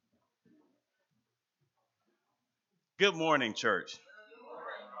Good morning, church.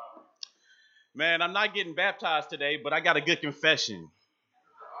 Man, I'm not getting baptized today, but I got a good confession.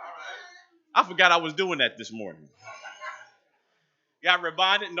 I forgot I was doing that this morning. Got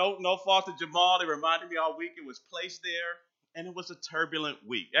reminded, no fault to Jamal. They reminded me all week it was placed there, and it was a turbulent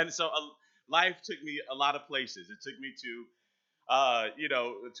week. And so life took me a lot of places. It took me to,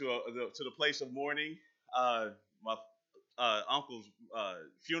 to the place of mourning. My uncle's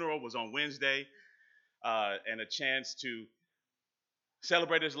funeral was on Wednesday, and a chance to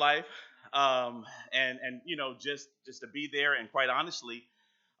celebrate his life, and just to be there. And quite honestly,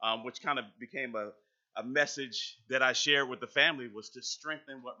 which kind of became a message that I shared with the family, was to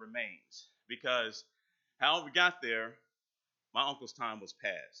strengthen what remains. Because how we got there, my uncle's time was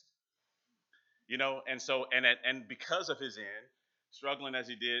past. And so and because of his end, struggling as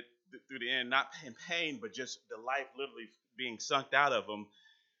he did through the end, not in pain, but just the life literally being sucked out of him.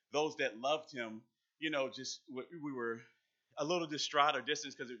 Those that loved him, just we were a little distraught or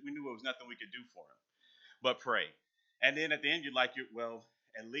distance because we knew there was nothing we could do for him but pray. And then at the end, well,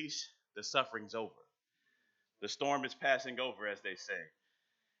 at least the suffering's over. The storm is passing over, as they say.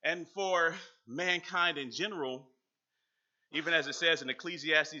 And for mankind in general, even as it says in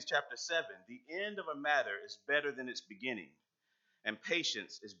Ecclesiastes chapter 7, the end of a matter is better than its beginning, and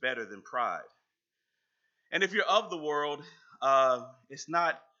patience is better than pride. And if you're of the world, it's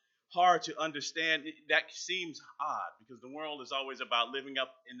not hard to understand. That seems odd because the world is always about living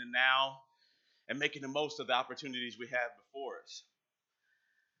up in the now and making the most of the opportunities we have before us.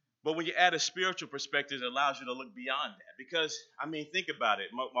 But when you add a spiritual perspective, it allows you to look beyond that. Because, think about it.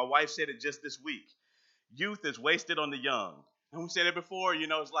 My wife said it just this week. Youth is wasted on the young. And we said it before,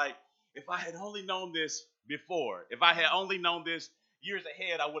 it's like, if I had only known this before, if I had only known this years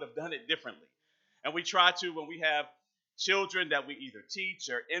ahead, I would have done it differently. And we try to, when we have children that we either teach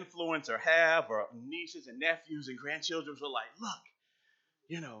or influence or have, or nieces and nephews and grandchildren, we're like, look,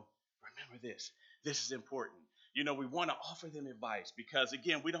 remember this. This is important. We want to offer them advice because,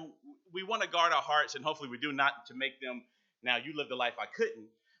 again, we want to guard our hearts, and hopefully we do, not to make them, now you live the life I couldn't,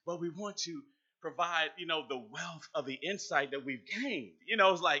 but we want to provide, the wealth of the insight that we've gained.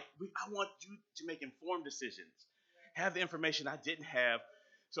 It's like, I want you to make informed decisions, have the information I didn't have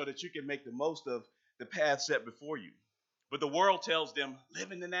so that you can make the most of the path set before you. But the world tells them,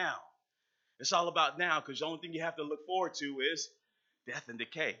 live in the now. It's all about now, because the only thing you have to look forward to is death and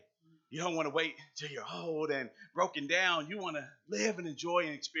decay. You don't want to wait till you're old and broken down. You want to live and enjoy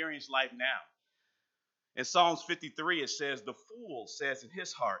and experience life now. In Psalms 53, it says, the fool says in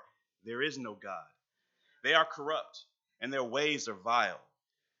his heart, there is no God. They are corrupt, and their ways are vile.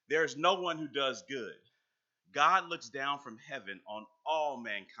 There is no one who does good. God looks down from heaven on all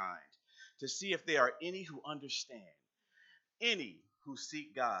mankind to see if there are any who understand, any who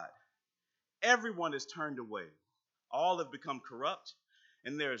seek God. Everyone is turned away. All have become corrupt,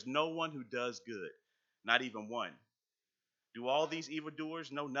 and there is no one who does good, not even one. Do all these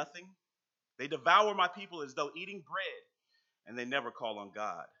evildoers know nothing? They devour my people as though eating bread, and they never call on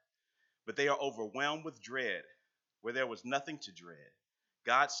God. But they are overwhelmed with dread, where there was nothing to dread.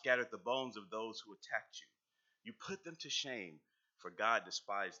 God scattered the bones of those who attacked you. You put them to shame, for God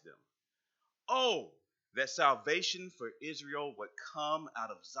despised them. Oh, that salvation for Israel would come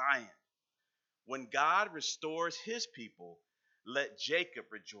out of Zion. When God restores his people, let Jacob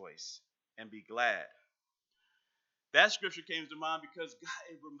rejoice and be glad. That scripture came to mind because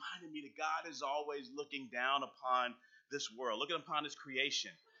it reminded me that God is always looking down upon this world, looking upon his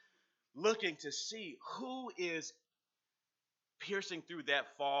creation, looking to see who is piercing through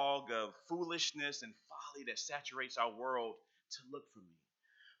that fog of foolishness and folly that saturates our world to look for me.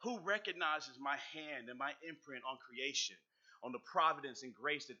 Who recognizes my hand and my imprint on creation, on the providence and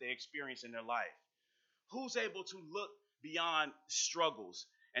grace that they experience in their life? Who's able to look beyond struggles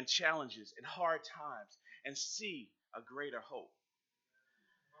and challenges and hard times and see a greater hope?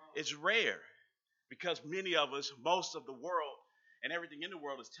 It's rare because many of us, most of the world, and everything in the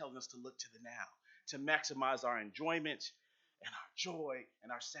world is telling us to look to the now, to maximize our enjoyment and our joy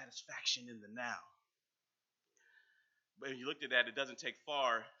and our satisfaction in the now. But when you looked at that, it doesn't take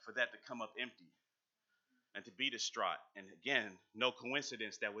far for that to come up empty and to be distraught. And again, no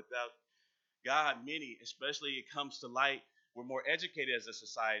coincidence that without God, many, especially it comes to light, we're more educated as a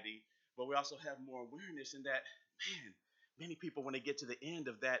society, but we also have more awareness in that, many people, when they get to the end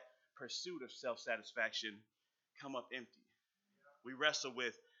of that pursuit of self-satisfaction, come up empty. We wrestle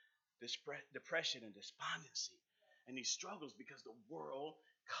with depression and despondency and these struggles because the world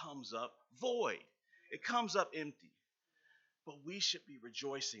comes up void. It comes up empty. But we should be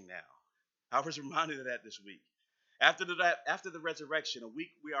rejoicing now. I was reminded of that this week. After the resurrection,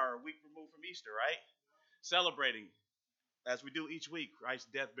 we are a week removed from Easter, right? Celebrating as we do each week, Christ's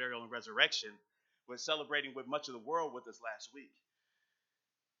death, burial, and resurrection, we're celebrating with much of the world with us last week.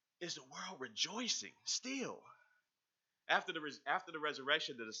 Is the world rejoicing still? After the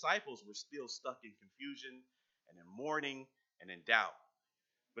resurrection, the disciples were still stuck in confusion and in mourning and in doubt.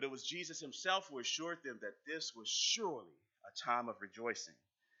 But it was Jesus himself who assured them that this was surely a time of rejoicing.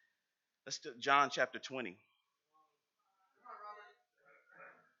 Let's do John chapter 20.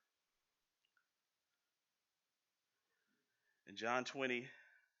 In John 20,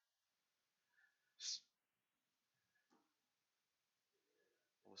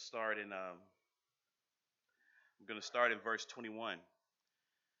 we'll start in. I'm going to start in verse 21.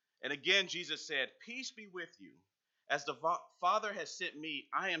 And again, Jesus said, "Peace be with you. As the Father has sent me,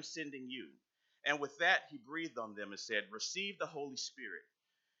 I am sending you." And with that, he breathed on them and said, "Receive the Holy Spirit.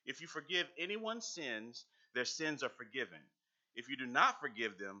 If you forgive anyone's sins, their sins are forgiven. If you do not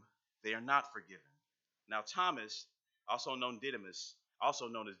forgive them, they are not forgiven." Now Thomas, also known as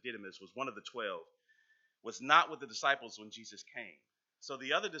Didymus, was one of the 12, was not with the disciples when Jesus came. So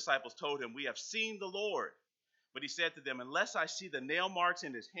the other disciples told him, "We have seen the Lord." But he said to them, "Unless I see the nail marks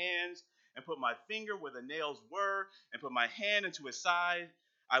in his hands, and put my finger where the nails were, and put my hand into his side,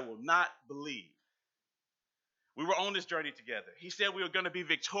 I will not believe." We were on this journey together. He said we were going to be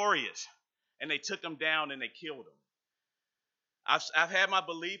victorious, and they took him down and they killed him. I've had my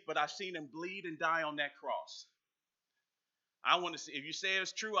belief, but I've seen him bleed and die on that cross. I want to see. If you say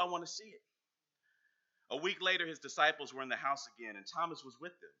it's true, I want to see it. A week later, his disciples were in the house again, and Thomas was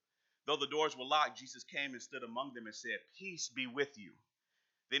with them. Though the doors were locked, Jesus came and stood among them and said, "Peace be with you."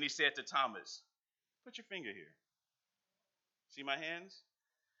 Then he said to Thomas, "Put your finger here. See my hands?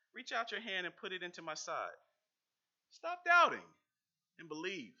 Reach out your hand and put it into my side. Stop doubting and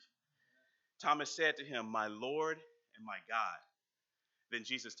believe." Thomas said to him, "My Lord and my God." Then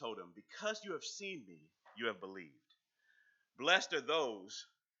Jesus told him, "Because you have seen me, you have believed. Blessed are those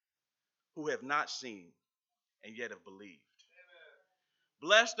who have not seen and yet have believed."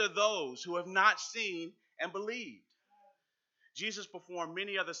 Blessed are those who have not seen and believed. Jesus performed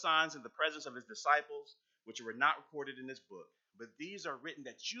many other signs in the presence of his disciples, which were not recorded in this book. But these are written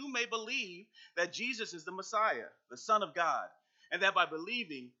that you may believe that Jesus is the Messiah, the Son of God, and that by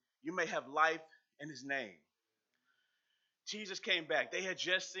believing you may have life in his name. Jesus came back. They had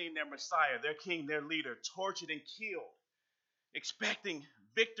just seen their Messiah, their king, their leader, tortured and killed, expecting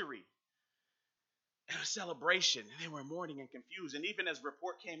victory and a celebration. And they were mourning and confused. And even as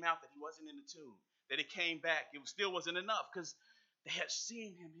report came out that he wasn't in the tomb, that he came back, it still wasn't enough because they had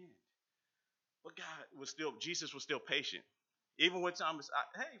seen him in. But Jesus was still patient. Even when Thomas,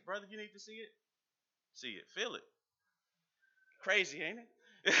 "Hey, brother, you need to see it. See it, feel it." Crazy, ain't it?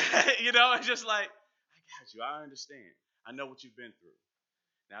 It's just like, "I got you. I understand. I know what you've been through.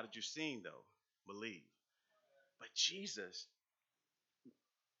 Now that you've seen, though, believe." But Jesus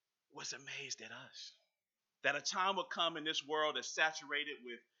was amazed at us. That a time would come in this world that's saturated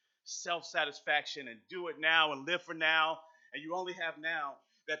with self-satisfaction and do it now and live for now, and you only have now,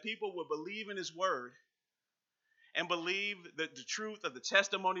 that people would believe in his word and believe the truth of the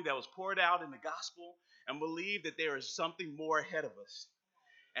testimony that was poured out in the gospel and believe that there is something more ahead of us.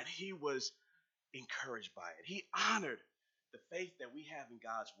 And he was encouraged by it. He honored the faith that we have in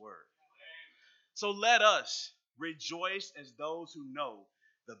God's word. So let us rejoice as those who know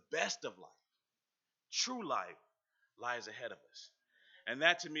the best of life, true life, lies ahead of us. And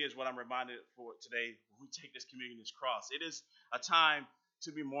that to me is what I'm reminded for today when we take this communion, this cross. It is a time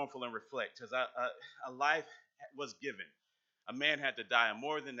to be mournful and reflect, because a life was given. A man had to die. And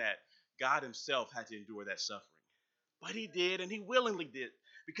more than that, God himself had to endure that suffering. But he did, and he willingly did,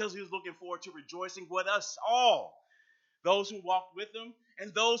 because he was looking forward to rejoicing with us all, those who walked with him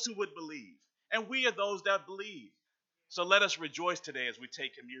and those who would believe. And we are those that believe. So let us rejoice today as we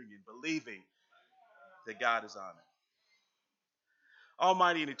take communion, believing that God is honored.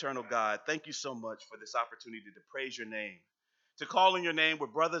 Almighty and eternal God, thank you so much for this opportunity to praise your name, to call on your name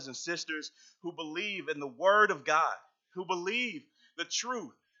with brothers and sisters who believe in the word of God, who believe the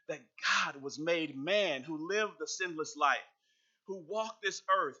truth that God was made man, who lived the sinless life, who walked this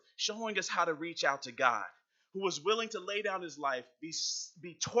earth showing us how to reach out to God, who was willing to lay down his life,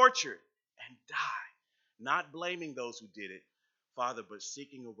 be tortured, and die, not blaming those who did it, Father, but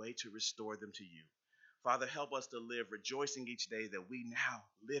seeking a way to restore them to you. Father, help us to live rejoicing each day that we now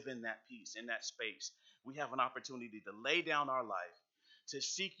live in that peace, in that space. We have an opportunity to lay down our life, to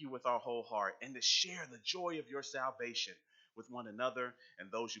seek you with our whole heart, and to share the joy of your salvation with one another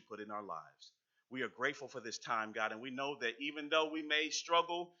and those you put in our lives. We are grateful for this time, God, and we know that even though we may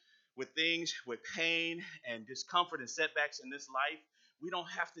struggle with things, with pain and discomfort and setbacks in this life, We don't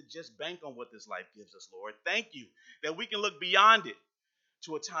have to just bank on what this life gives us, Lord. Thank you that we can look beyond it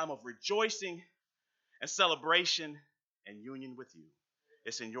to a time of rejoicing and celebration and union with you.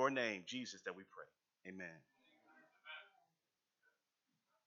 It's in your name, Jesus, that we pray. Amen.